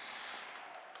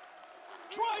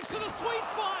 Drives to the sweet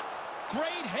spot.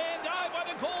 Great hand eye by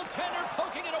the goaltender,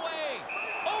 poking it away.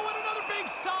 Oh, and another big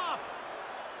stop.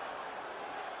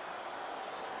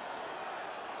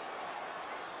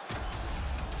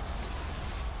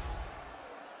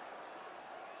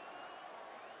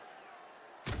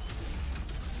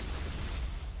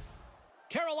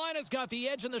 Carolina's got the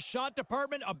edge in the shot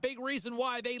department, a big reason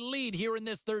why they lead here in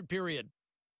this third period.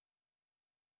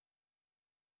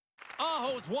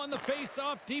 Aho's won the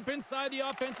face-off deep inside the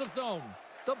offensive zone.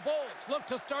 The Bolts look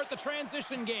to start the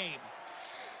transition game.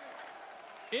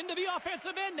 Into the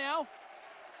offensive end now.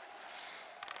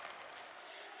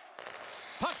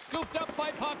 Puck scooped up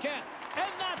by Paquette,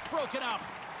 and that's broken up.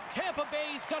 Tampa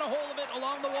Bay's got a hold of it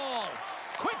along the wall.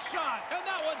 Quick shot, and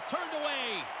that one's turned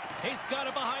away. He's got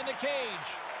it behind the cage.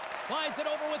 Slides it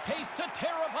over with pace to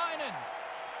Teravainen.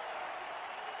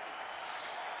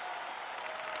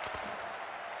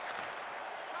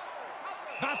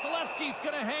 Vasilevsky's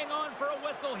going to hang on for a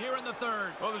whistle here in the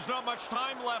third. Well, there's not much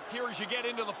time left here as you get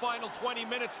into the final 20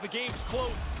 minutes. The game's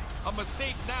close. A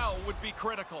mistake now would be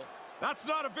critical. That's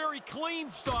not a very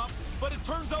clean stop, but it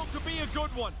turns out to be a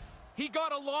good one. He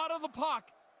got a lot of the puck,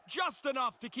 just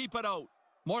enough to keep it out.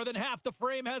 More than half the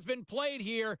frame has been played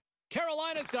here.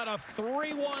 Carolina's got a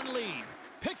 3-1 lead.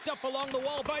 Picked up along the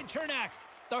wall by Chernak.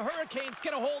 The Hurricanes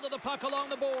get a hold of the puck along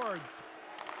the boards.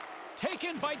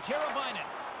 Taken by Teravainen.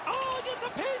 Oh, gets a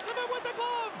piece of it with the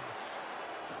glove.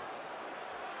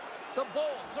 The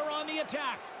Bolts are on the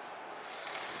attack.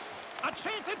 A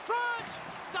chance in front.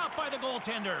 Stopped by the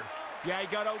goaltender. Yeah, he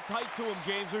got out tight to him,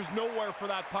 James. There's nowhere for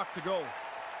that puck to go.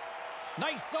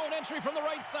 Nice zone entry from the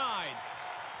right side.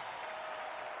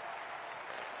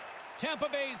 Tampa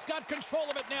Bay's got control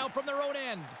of it now from their own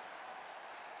end.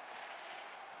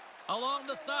 Along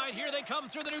the side, here they come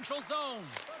through the neutral zone.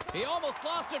 He almost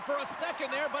lost it for a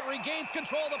second there, but regains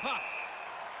control of the puck.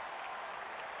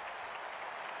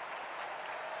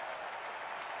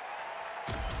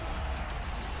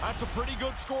 That's a pretty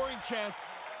good scoring chance.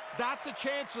 That's a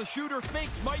chance the shooter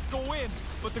thinks might go in,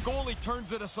 but the goalie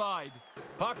turns it aside.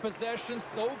 Puck possession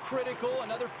so critical.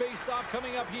 Another face-off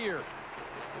coming up here.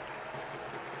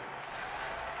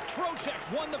 Trocheck's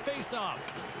won the face-off.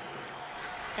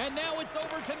 And now it's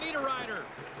over to Niederreiter.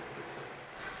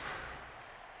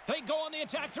 They go on the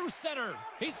attack through center.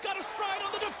 He's got a stride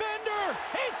on the defender.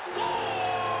 He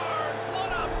scores!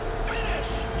 What a finish!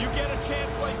 You get a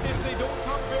chance like this, they don't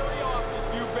come very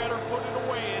often. You better put it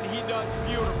away, and he does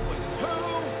beautifully.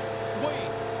 Too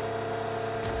sweet.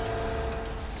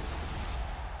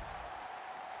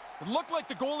 It looked like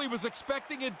the goalie was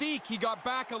expecting a deke. He got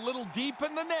back a little deep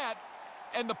in the net,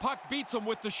 and the puck beats him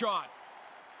with the shot.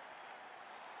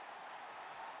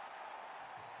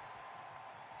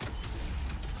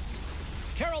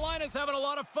 Carolina's having a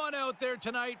lot of fun out there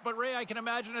tonight, but Ray, I can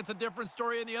imagine it's a different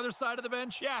story on the other side of the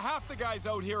bench. Yeah, half the guys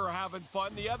out here are having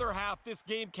fun. The other half, this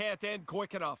game can't end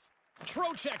quick enough.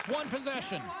 Trocheck's won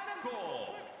possession.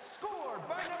 Goal scored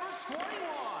by number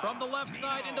 21. From the left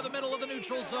side into the middle of the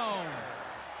neutral zone.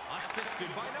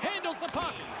 Assisted by number Handles the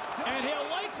puck, and he'll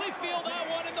likely feel that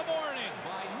one in the morning.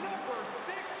 by number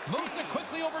 6. Moves it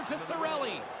quickly over to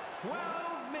Cirelli.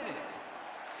 12 minutes.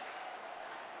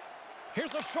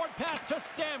 Here's a short pass to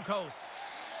Stamkos.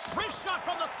 Wrist shot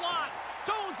from the slot.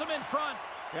 Stones him in front.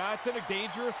 Yeah, it's in a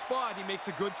dangerous spot. He makes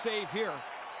a good save here.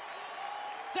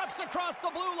 Steps across the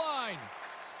blue line.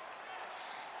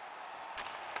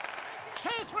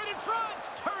 Chase right in front.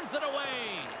 Turns it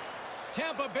away.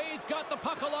 Tampa Bay's got the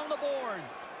puck along the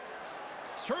boards.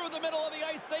 Through the middle of the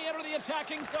ice, they enter the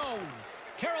attacking zone.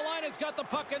 Carolina's got the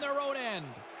puck in their own end.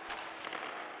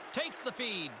 Takes the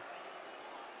feed.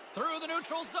 Through the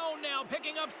neutral zone now,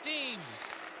 picking up steam.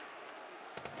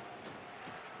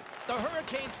 The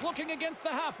Hurricanes looking against the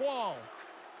half wall.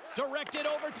 Directed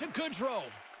over to Goodrow.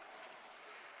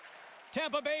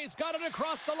 Tampa Bay's got it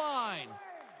across the line.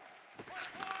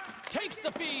 Takes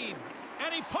the feed,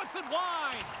 and he puts it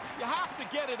wide. You have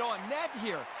to get it on net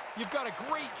here. You've got a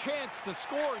great chance to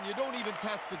score, and you don't even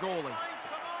test the goalie.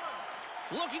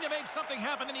 Looking to make something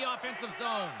happen in the offensive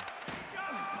zone.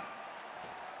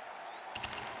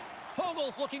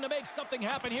 Fogel's looking to make something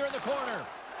happen here in the corner.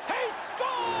 He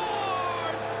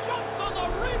scores! Jumps on the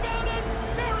rebound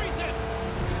and buries it!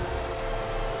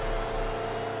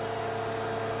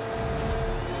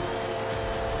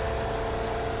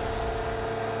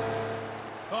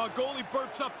 Goalie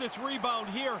burps up this rebound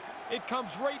here. It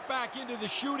comes right back into the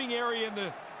shooting area, and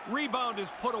the rebound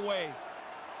is put away.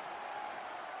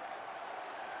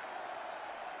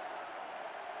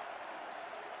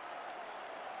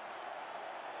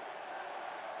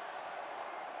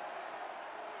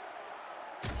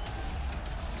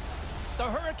 The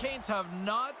Hurricanes have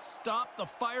not stopped the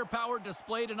firepower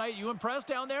display tonight. You impressed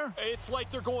down there? It's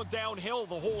like they're going downhill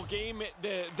the whole game.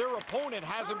 Their opponent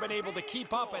hasn't been able to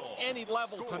keep up at any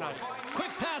level tonight.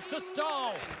 Quick pass to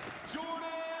Stahl.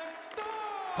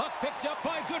 Puck picked up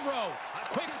by Goodrow.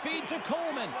 Quick feed to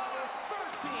Coleman.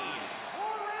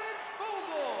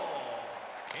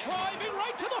 driving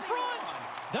right to the front.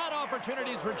 That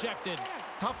opportunity's rejected.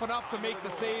 Tough enough to make the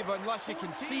save unless you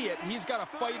can see it. He's got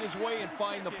to fight his way and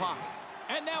find the puck.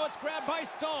 And now it's grabbed by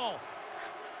Stahl.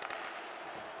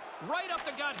 Right up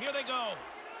the gut, here they go.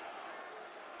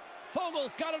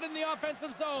 Fogel's got it in the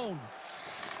offensive zone.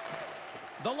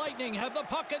 The Lightning have the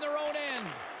puck in their own end.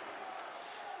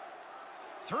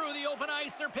 Through the open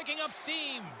ice, they're picking up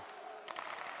steam.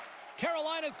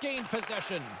 Carolina's gained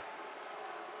possession.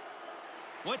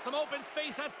 With some open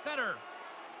space at center.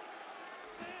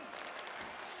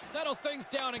 Settles things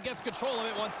down and gets control of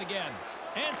it once again.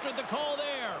 Answered the call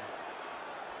there.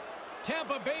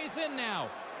 Tampa Bay's in now.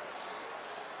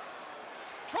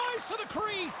 Drives to the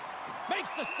crease.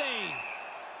 Makes the save.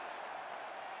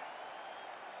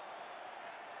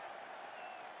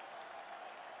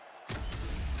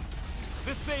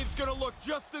 This save's going to look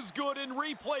just as good in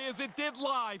replay as it did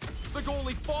live. The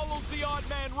goalie follows the odd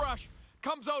man rush,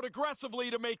 comes out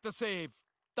aggressively to make the save.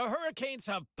 The Hurricanes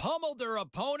have pummeled their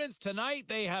opponents tonight.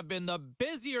 They have been the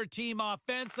busier team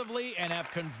offensively and have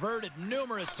converted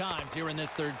numerous times here in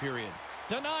this third period.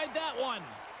 Denied that one.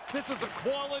 This is a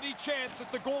quality chance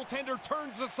that the goaltender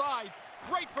turns aside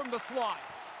right from the slot.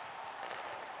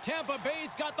 Tampa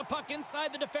Bay's got the puck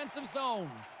inside the defensive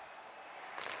zone.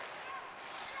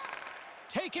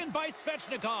 Taken by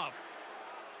Svechnikov.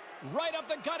 Right up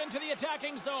the gut into the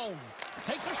attacking zone.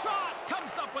 Takes a shot.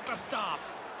 Comes up with the stop.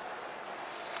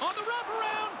 On the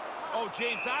wraparound. Oh,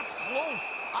 James, that's close.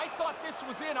 I thought this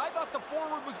was in. I thought the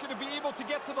forward was going to be able to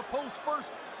get to the post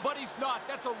first, but he's not.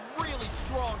 That's a really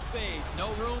strong save.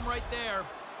 No room right there.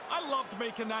 I loved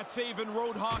making that save in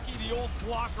road hockey, the old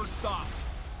blocker stuff.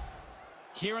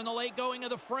 Here in the late going of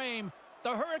the frame,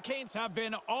 the Hurricanes have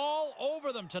been all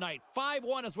over them tonight.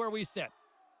 5-1 is where we sit.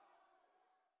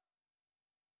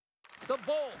 The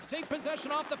Bolts take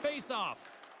possession off the faceoff.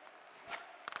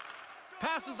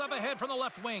 Passes up ahead from the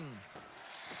left wing.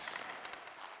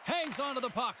 Hangs onto the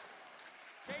puck.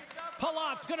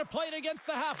 Palat's going to play it against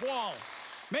the half wall.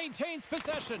 Maintains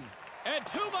possession. And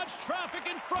too much traffic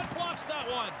in front blocks that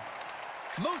one.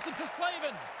 Moves it to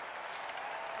Slavin.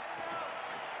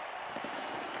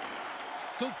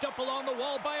 Scooped up along the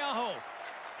wall by Aho.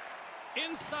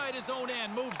 Inside his own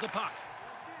end, moves the puck.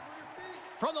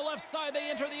 From the left side, they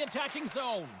enter the attacking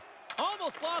zone.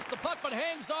 Almost lost the puck, but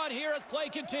hangs on here as play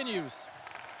continues.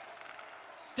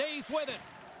 Stays with it.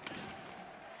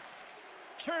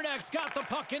 Chernak's got the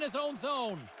puck in his own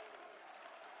zone.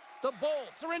 The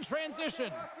Bolts are in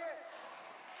transition.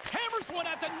 Hammers one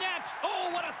at the net.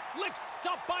 Oh, what a slick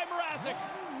stop by Mrazek.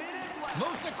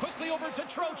 Moves it quickly over to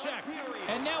Trocheck.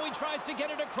 And now he tries to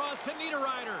get it across to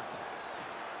Niederreiter.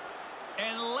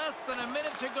 And less than a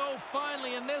minute to go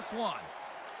finally in this one.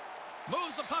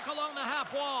 Moves the puck along the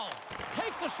half wall.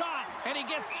 Takes a shot, and he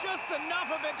gets just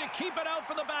enough of it to keep it out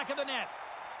for the back of the net.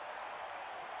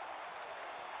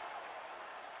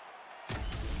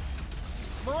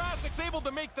 Mrazek's able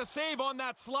to make the save on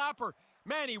that slapper.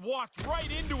 Man, he walked right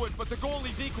into it, but the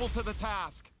goalie's equal to the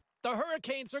task. The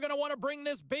Hurricanes are going to want to bring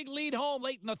this big lead home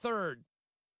late in the third.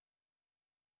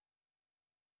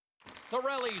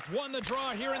 Sorelli's won the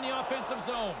draw here in the offensive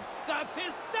zone. That's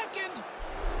his second.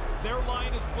 Their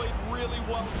line has played really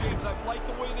well, James. I've liked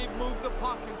the way they've moved the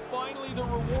puck, and finally they're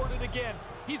rewarded again.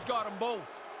 He's got them both.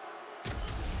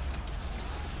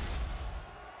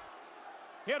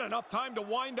 He had enough time to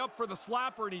wind up for the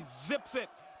slapper, and he zips it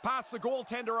past the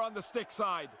goaltender on the stick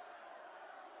side.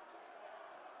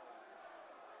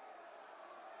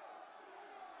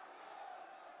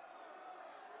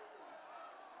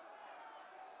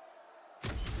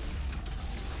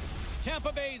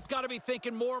 Tampa Bay's got to be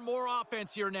thinking more and more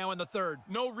offense here now in the third.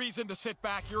 No reason to sit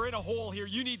back. You're in a hole here.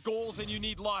 You need goals, and you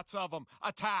need lots of them.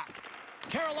 Attack.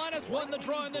 Carolina's won the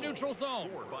draw in the neutral zone.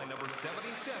 By number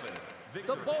 77,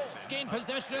 The Bolts gain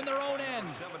possession in their own end.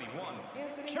 71.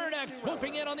 Chernak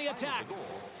swooping in on the attack.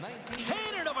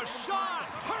 Cannon of a shot.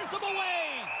 Turns him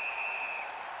away.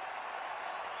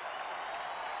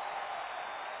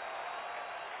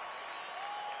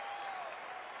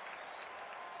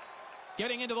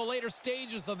 Getting into the later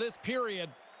stages of this period,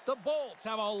 the Bolts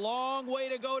have a long way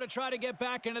to go to try to get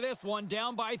back into this one,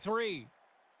 down by 3.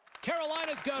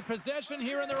 Carolina's got possession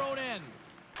here in their own end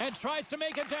and tries to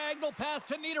make a diagonal pass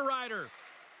to Niederreiter.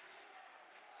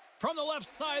 From the left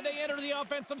side, they enter the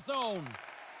offensive zone.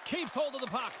 Keeps hold of the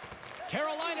puck.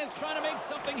 Carolina's trying to make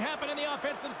something happen in the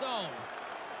offensive zone.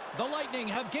 The Lightning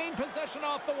have gained possession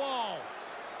off the wall.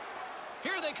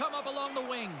 Here they come up along the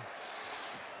wing.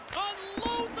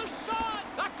 Unloads a shot.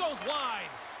 That goes wide.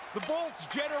 The Bolts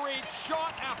generate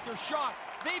shot after shot.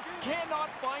 They cannot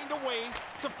find a way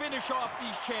to finish off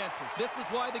these chances. This is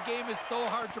why the game is so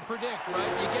hard to predict,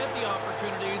 right? You get the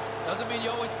opportunities, doesn't mean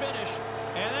you always finish.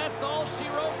 And that's all she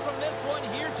wrote from this one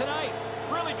here tonight.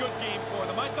 Really good game for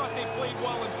them. I thought they played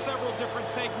well in several different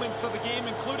segments of the game,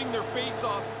 including their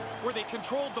face-off, where they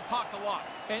controlled the puck a lot.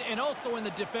 And also in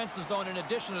the defensive zone in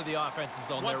addition to the offensive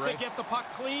zone. Once they get the puck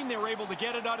clean, they were able to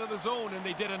get it out of the zone, and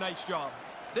they did a nice job.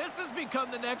 This has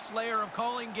become the next layer of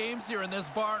calling games here in this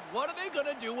barn. What are they going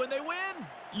to do when they win?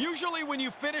 Usually when you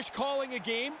finish calling a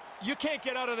game, you can't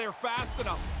get out of there fast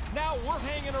enough. Now we're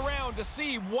hanging around to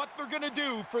see what they're going to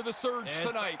do for the Surge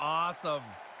tonight. Awesome.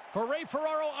 For Ray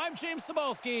Ferraro, I'm James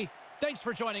Cybulski. Thanks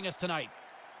for joining us tonight.